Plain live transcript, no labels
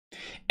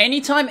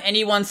Anytime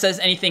anyone says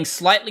anything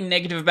slightly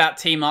negative about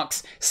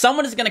Tmux,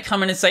 someone is going to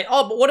come in and say,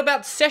 oh, but what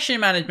about session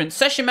management?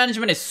 Session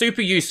management is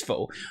super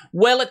useful.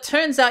 Well, it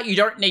turns out you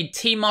don't need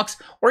Tmux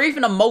or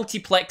even a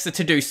multiplexer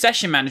to do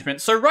session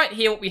management. So right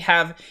here, what we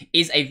have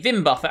is a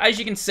Vim buffer. As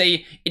you can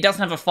see, it doesn't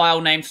have a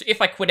file name. So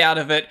if I quit out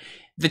of it,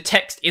 the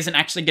text isn't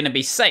actually going to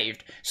be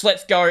saved. So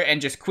let's go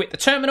and just quit the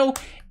terminal.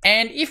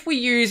 And if we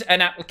use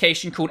an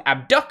application called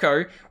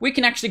Abduco, we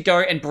can actually go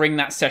and bring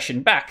that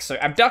session back. So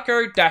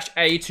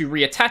Abduco-A to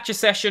reattach a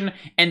session,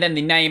 and then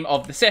the name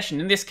of the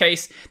session. In this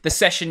case, the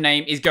session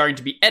name is going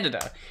to be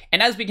editor.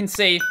 And as we can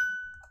see,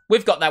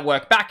 we've got that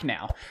work back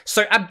now.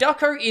 So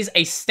Abduco is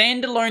a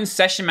standalone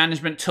session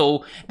management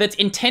tool that's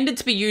intended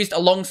to be used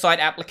alongside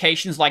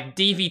applications like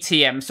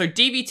DVTM. So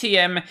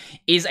DVTM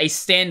is a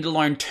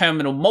standalone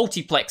terminal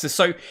multiplexer.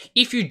 So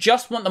if you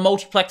just want the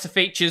multiplexer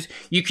features,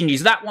 you can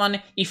use that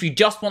one. If you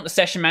just want the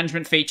session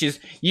management features,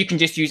 you can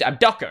just use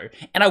Abduco.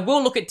 And I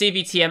will look at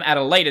DVTM at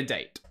a later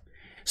date.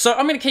 So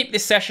I'm going to keep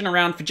this session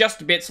around for just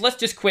a bit, so let's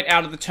just quit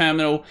out of the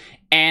terminal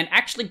and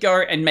actually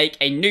go and make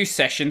a new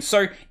session.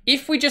 So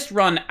if we just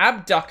run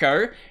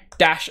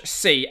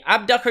Abduco-C,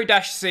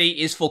 Abduco-C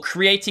is for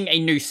creating a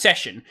new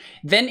session.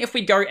 Then if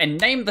we go and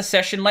name the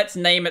session, let's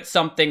name it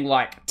something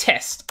like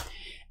test.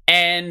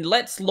 And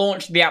let's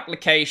launch the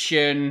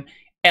application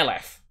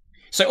LF.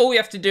 So all we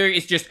have to do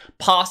is just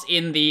pass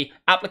in the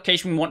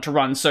application we want to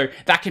run. So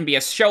that can be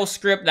a shell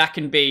script, that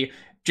can be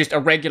just a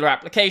regular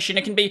application.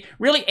 It can be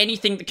really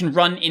anything that can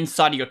run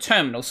inside of your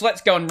terminal. So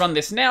let's go and run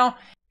this now.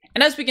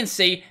 And as we can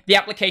see, the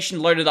application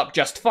loaded up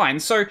just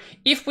fine. So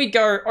if we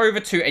go over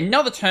to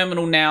another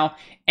terminal now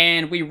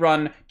and we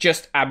run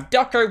just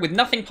Abduco with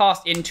nothing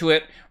passed into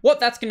it, what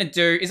that's going to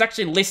do is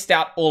actually list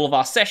out all of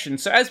our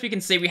sessions. So as we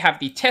can see, we have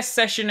the test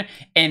session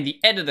and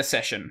the editor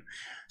session.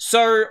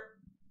 So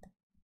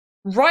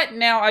right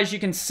now, as you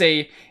can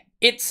see,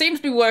 it seems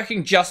to be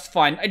working just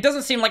fine. It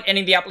doesn't seem like any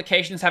of the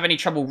applications have any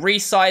trouble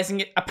resizing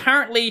it.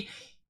 Apparently,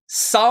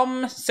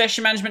 some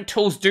session management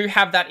tools do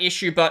have that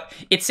issue, but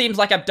it seems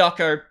like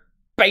Abduco,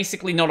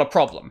 basically not a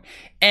problem.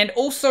 And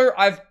also,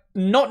 I've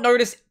not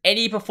noticed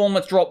any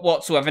performance drop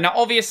whatsoever. Now,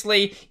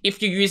 obviously, if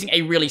you're using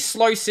a really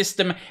slow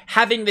system,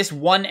 having this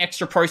one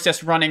extra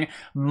process running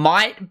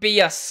might be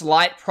a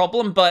slight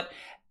problem, but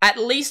at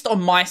least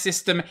on my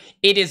system,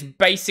 it is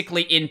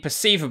basically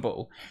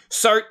imperceivable.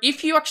 So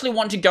if you actually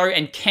want to go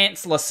and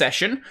cancel a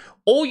session,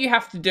 all you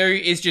have to do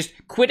is just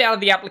quit out of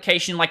the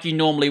application like you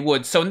normally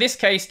would. So in this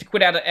case, to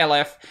quit out of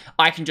LF,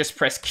 I can just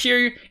press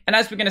Q, and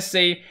as we're going to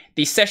see,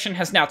 the session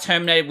has now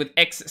terminated with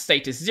exit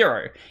status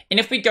 0. And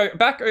if we go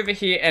back over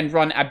here and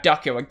run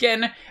Abduco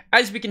again,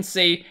 as we can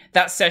see,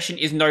 that session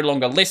is no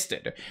longer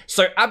listed.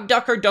 So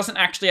Abduco doesn't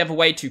actually have a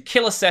way to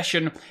kill a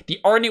session. The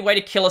only way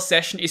to kill a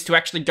session is to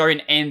actually go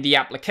and end the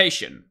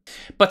application.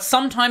 But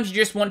sometimes you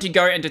just want to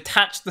go and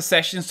detach the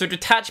session. So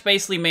detach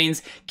basically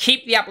means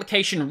keep the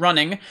application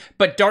running,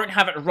 but don't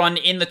have it run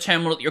in the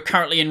terminal that you're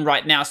currently in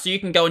right now. So you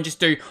can go and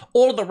just do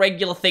all of the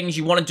regular things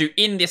you want to do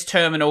in this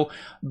terminal,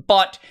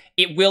 but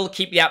it will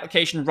keep the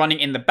application running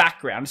in the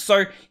background.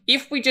 So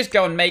if we just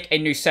go and make a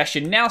new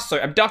session now, so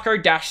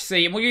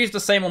Abduco-C, and we'll use the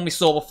same one we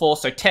saw before,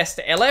 so test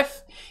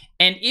LF,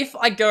 and if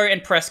I go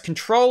and press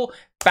Control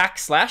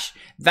 /,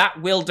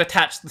 that will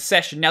detach the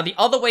session. Now, the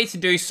other way to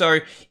do so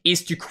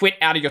is to quit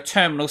out of your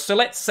terminal. So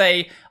let's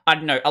say, I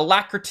don't know,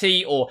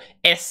 Alacrity or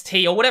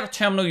ST or whatever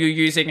terminal you're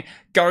using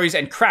goes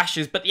and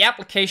crashes, but the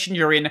application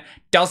you're in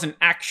doesn't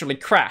actually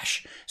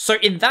crash. So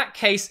in that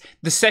case,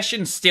 the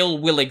session still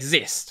will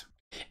exist.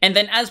 And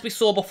then as we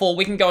saw before,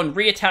 we can go and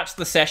reattach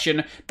the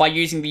session by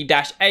using the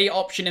 -A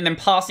option and then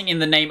passing in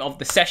the name of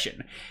the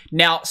session.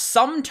 Now,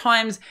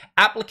 sometimes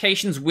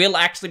applications will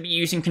actually be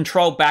using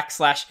Control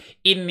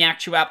 / in the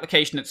actual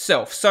application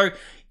itself. So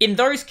in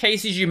those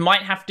cases, you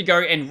might have to go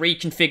and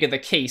reconfigure the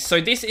key. So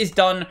this is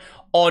done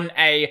on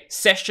a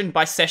session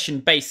by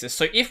session basis.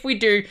 So if we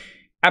do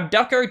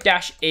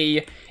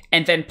Abduco-E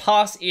and then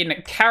pass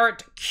in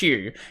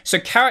 *Q. So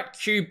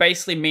 *Q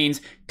basically means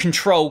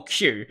Control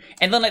Q.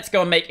 And then let's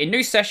go and make a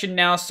new session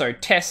now. So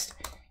test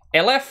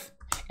LF.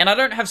 And I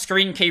don't have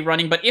screen key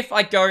running, but if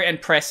I go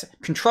and press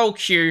Control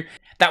Q,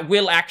 that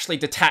will actually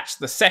detach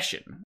the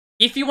session.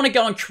 If you want to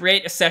go and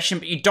create a session,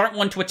 but you don't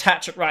want to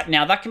attach it right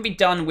now, that can be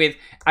done with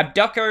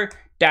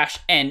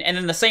Abduco-N. And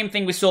then the same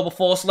thing we saw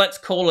before. So let's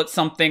call it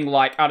something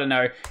like, I don't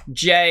know,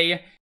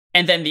 J.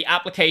 And then the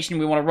application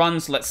we want to run,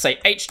 so let's say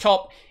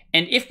htop.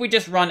 And if we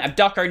just run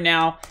Abduco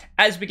now,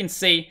 as we can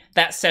see,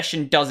 that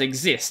session does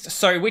exist.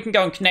 So we can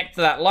go and connect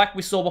to that like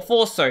we saw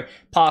before. So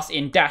pass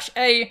in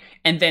 -A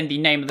and then the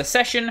name of the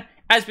session.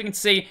 As we can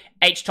see,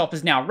 htop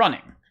is now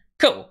running.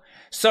 Cool.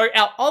 So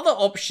our other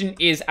option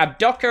is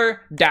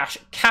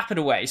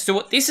Abduco-A. So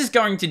what this is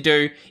going to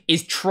do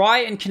is try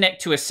and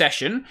connect to a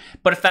session,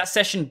 but if that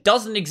session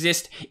doesn't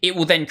exist, it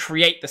will then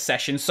create the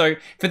session. So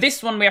for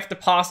this one, we have to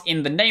pass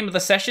in the name of the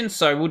session.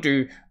 So we'll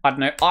do, I don't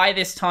know, I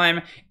this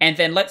time, and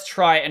then let's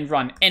try and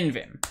run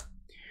nvim.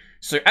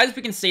 So as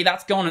we can see,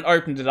 that's gone and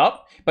opened it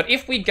up. But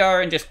if we go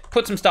and just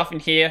put some stuff in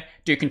here,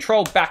 do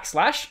Control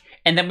 /,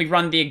 and then we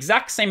run the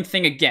exact same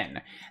thing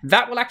again.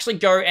 That will actually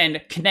go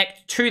and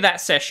connect to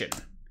that session.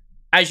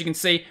 As you can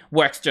see,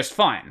 works just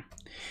fine.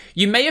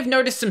 You may have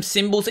noticed some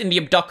symbols in the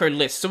Abduco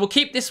list, so we'll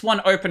keep this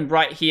one open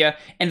right here,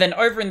 and then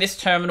over in this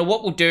terminal,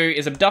 what we'll do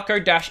is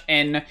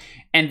Abduco-N,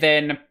 and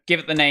then give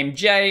it the name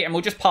J, and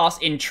we'll just pass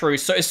in true.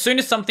 So as soon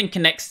as something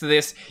connects to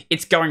this,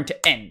 it's going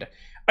to end.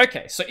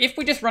 Okay, so if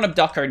we just run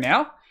Abduco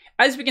now,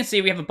 as we can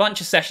see, we have a bunch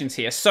of sessions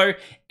here. So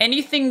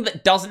anything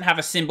that doesn't have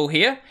a symbol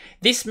here,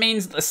 this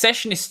means the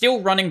session is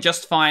still running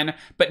just fine,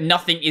 but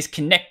nothing is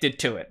connected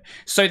to it.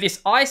 So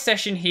this I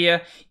session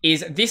here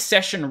is this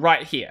session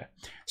right here.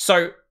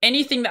 So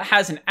anything that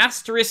has an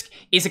asterisk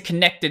is a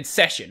connected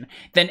session.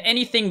 Then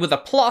anything with a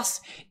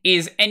plus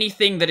is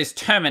anything that is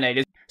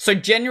terminated. So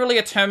generally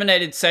a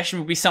terminated session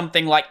would be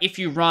something like if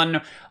you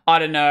run, I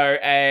don't know,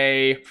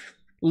 a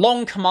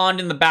long command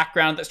in the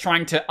background that's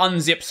trying to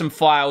unzip some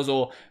files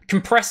or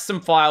compress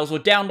some files or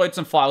download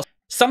some files.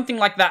 Something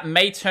like that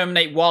may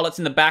terminate while it's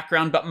in the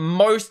background, but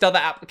most other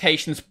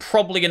applications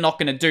probably are not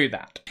going to do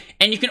that.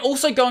 And you can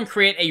also go and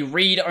create a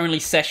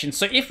read-only session.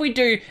 So if we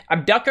do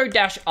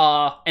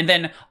Abduco-R and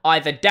then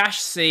either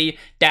 -C,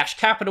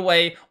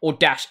 -A, or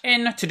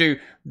 -N to do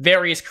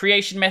various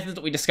creation methods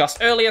that we discussed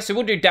earlier. So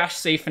we'll do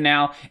 -C for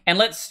now, and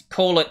let's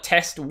call it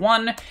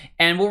test1,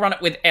 and we'll run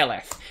it with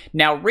LF.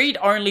 Now,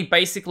 read-only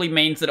basically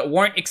means that it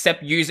won't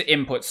accept user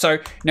input. So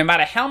no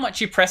matter how much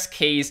you press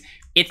keys,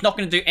 it's not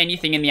going to do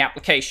anything in the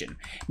application.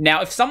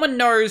 Now, if someone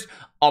knows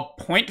a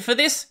point for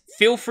this,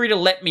 feel free to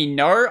let me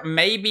know.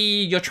 Maybe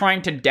you're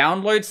trying to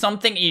download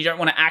something and you don't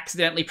want to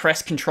accidentally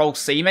press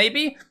Control-C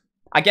maybe.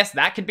 I guess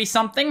that could be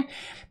something.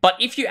 But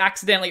if you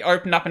accidentally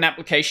open up an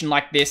application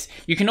like this,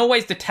 you can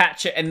always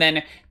detach it, and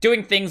then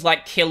doing things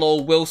like kill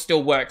all will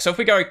still work. So if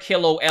we go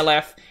kill all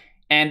LF,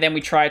 and then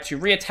we try to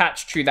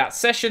reattach to that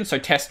session, so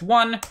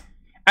test1,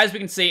 as we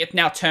can see, it's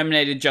now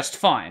terminated just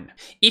fine.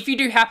 If you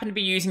do happen to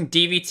be using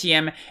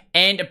DVTM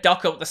and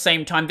Abduco at the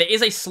same time, there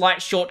is a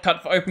slight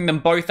shortcut for opening them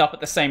both up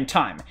at the same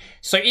time.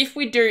 So if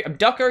we do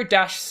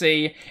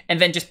Abduco-C and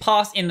then just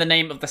pass in the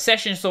name of the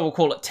session, so we'll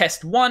call it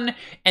test1,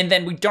 and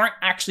then we don't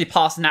actually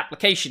pass an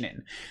application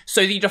in.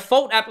 So the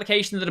default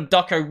application that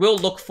Abduco will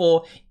look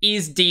for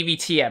is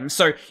DVTM.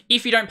 So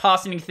if you don't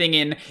pass anything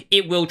in,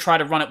 it will try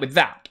to run it with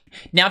that.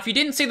 Now, if you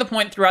didn't see the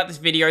point throughout this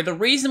video, the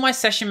reason why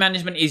session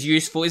management is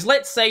useful is,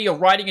 let's say you're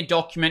writing a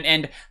document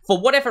and for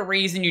whatever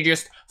reason you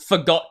just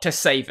forgot to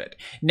save it.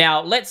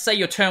 Now, let's say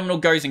your terminal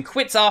goes and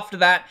quits after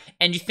that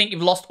and you think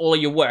you've lost all of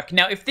your work.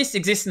 Now, if this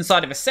exists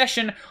inside of a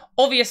session,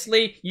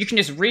 obviously you can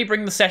just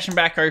re-bring the session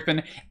back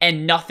open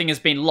and nothing has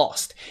been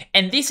lost.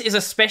 And this is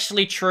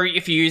especially true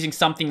if you're using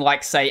something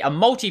like, say, a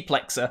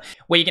multiplexer,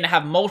 where you're going to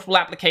have multiple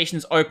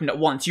applications open at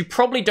once. You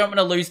probably don't want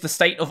to lose the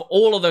state of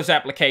all of those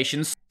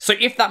applications. So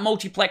if that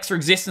multiplexer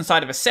exists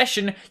inside of a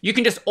session, you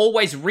can just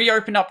always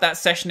reopen up that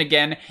session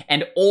again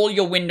and all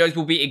your windows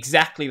will be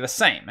exactly the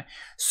same.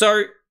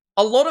 So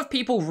a lot of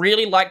people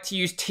really like to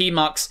use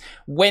Tmux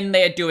when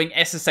they're doing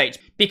SSH,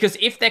 because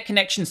if their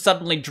connection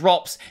suddenly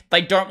drops,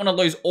 they don't want to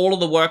lose all of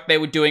the work they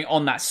were doing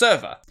on that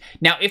server.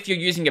 Now, if you're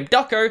using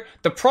Abduco,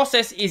 the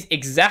process is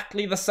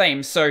exactly the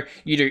same. So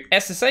you do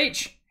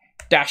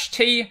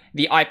SSH-T,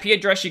 the IP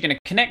address you're going to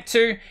connect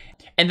to,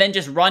 and then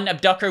just run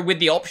Abduco with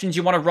the options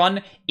you want to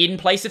run in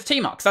place of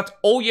Tmux. That's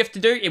all you have to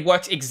do. It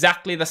works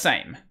exactly the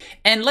same.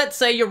 And let's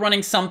say you're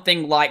running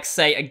something like,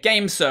 say, a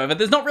game server.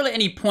 There's not really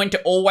any point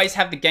to always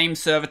have the game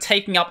server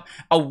taking up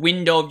a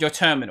window of your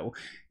terminal.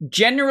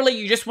 Generally,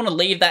 you just want to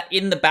leave that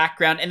in the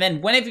background, and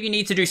then whenever you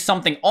need to do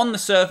something on the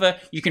server,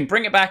 you can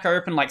bring it back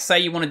open. Like, say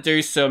you want to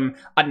do some,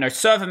 I don't know,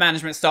 server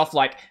management stuff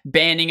like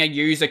banning a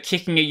user,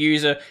 kicking a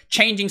user,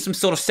 changing some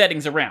sort of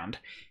settings around.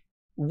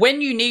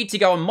 When you need to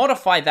go and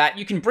modify that,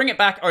 you can bring it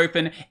back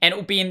open and it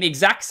will be in the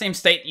exact same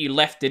state that you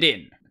left it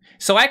in.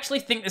 So I actually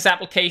think this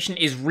application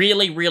is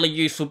really, really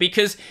useful,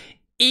 because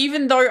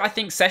even though I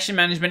think session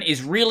management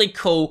is really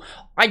cool,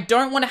 I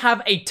don't want to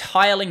have a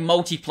tiling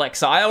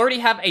multiplexer. I already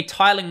have a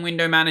tiling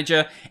window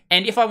manager,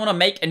 and if I want to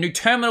make a new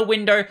terminal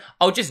window,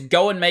 I'll just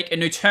go and make a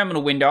new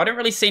terminal window. I don't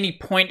really see any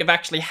point of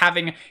actually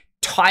having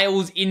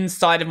tiles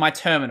inside of my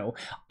terminal.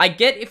 I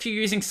get if you're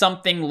using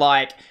something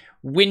like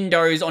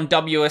Windows on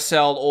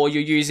WSL, or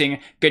you're using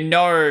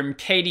GNOME,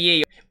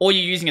 KDE, or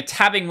you're using a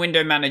tabbing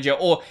window manager,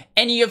 or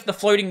any of the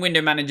floating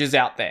window managers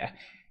out there.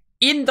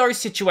 In those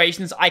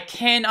situations, I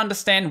can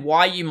understand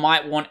why you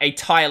might want a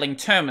tiling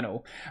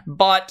terminal.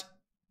 But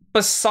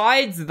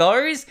besides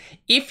those,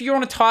 if you're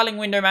on a tiling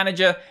window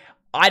manager,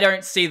 I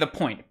don't see the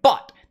point.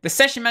 But the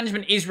session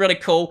management is really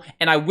cool,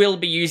 and I will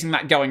be using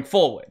that going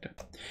forward.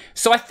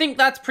 So I think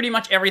that's pretty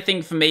much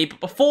everything for me,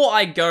 but before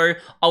I go,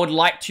 I would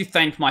like to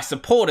thank my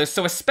supporters.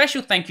 So a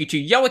special thank you to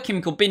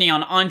Joachim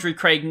Corbinian, Andrew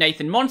Craig,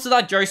 Nathan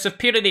Monster, Joseph,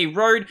 Peter D.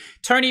 Rode,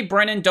 Tony,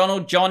 Brennan,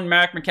 Donald, John,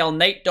 Merrick, Mikkel,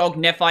 Nate Dog,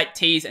 Nephite,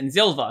 Tees, and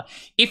Zilva.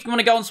 If you want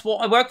to go and support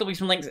my work, there'll be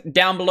some links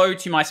down below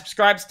to my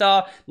Subscribe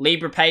Star,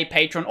 Libra Pay,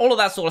 Patreon, all of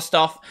that sort of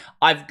stuff.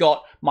 I've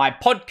got my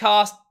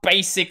podcast,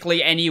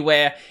 basically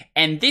anywhere.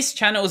 And this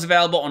channel is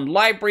available on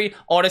Library,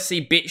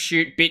 Odyssey,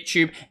 BitChute,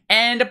 BitTube,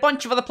 and a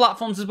bunch of other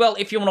platforms as well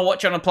if you want to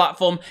watch on a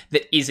platform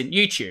that isn't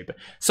YouTube.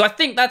 So I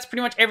think that's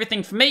pretty much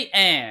everything for me,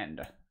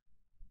 and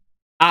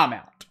I'm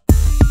out.